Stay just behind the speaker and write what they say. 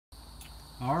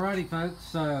Alrighty folks,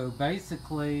 so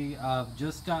basically I've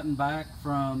just gotten back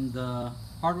from the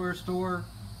hardware store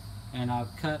and I've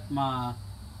cut my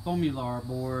foamular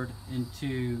board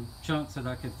into chunks that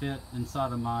I could fit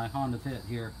inside of my Honda Fit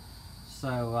here.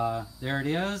 So there it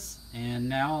is, and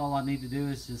now all I need to do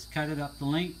is just cut it up the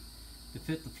length to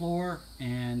fit the floor,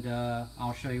 and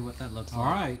I'll show you what that looks like.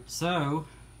 Alright, so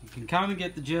you can kind of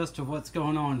get the gist of what's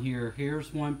going on here.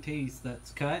 Here's one piece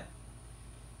that's cut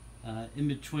in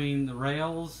between the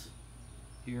rails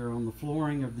here on the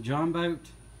flooring of the Jon Boat,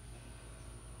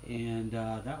 and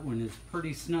that one is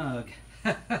pretty snug.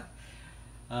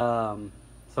 So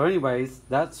anyways,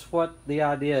 that's what the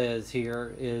idea is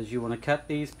here, is you want to cut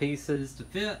these pieces to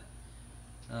fit.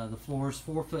 The floor is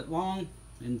 4 foot long,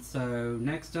 and so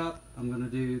next up I'm going to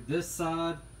do this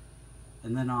side,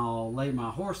 and then I'll lay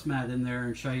my horse mat in there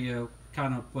and show you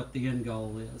kind of what the end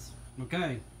goal is.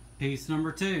 Okay, piece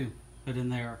number 2 put in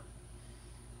there.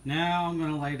 Now I'm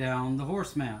going to lay down the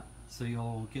horse mat, so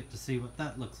you'll get to see what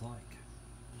that looks like.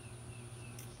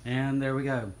 And there we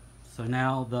go. So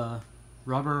now the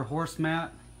rubber horse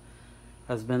mat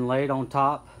has been laid on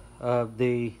top of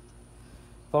the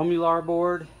foamular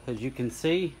board, as you can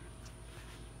see,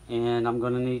 and I'm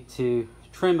going to need to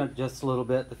trim it just a little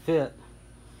bit to fit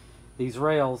these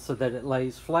rails so that it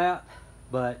lays flat,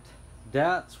 but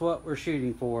that's what we're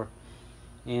shooting for.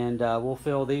 And we'll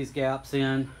fill these gaps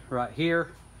in right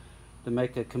here to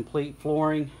make a complete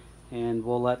flooring, and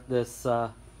we'll let this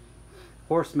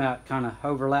horse mat kind of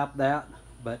overlap that.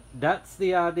 But that's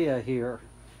the idea here.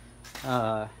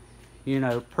 You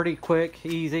know, pretty quick,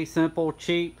 easy, simple,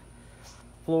 cheap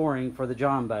flooring for the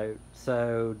Jon Boat.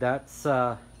 So that's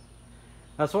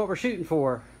what we're shooting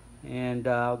for. And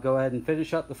I'll go ahead and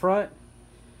finish up the front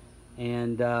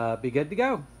and be good to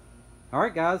go. All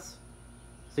right, guys.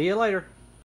 See you later.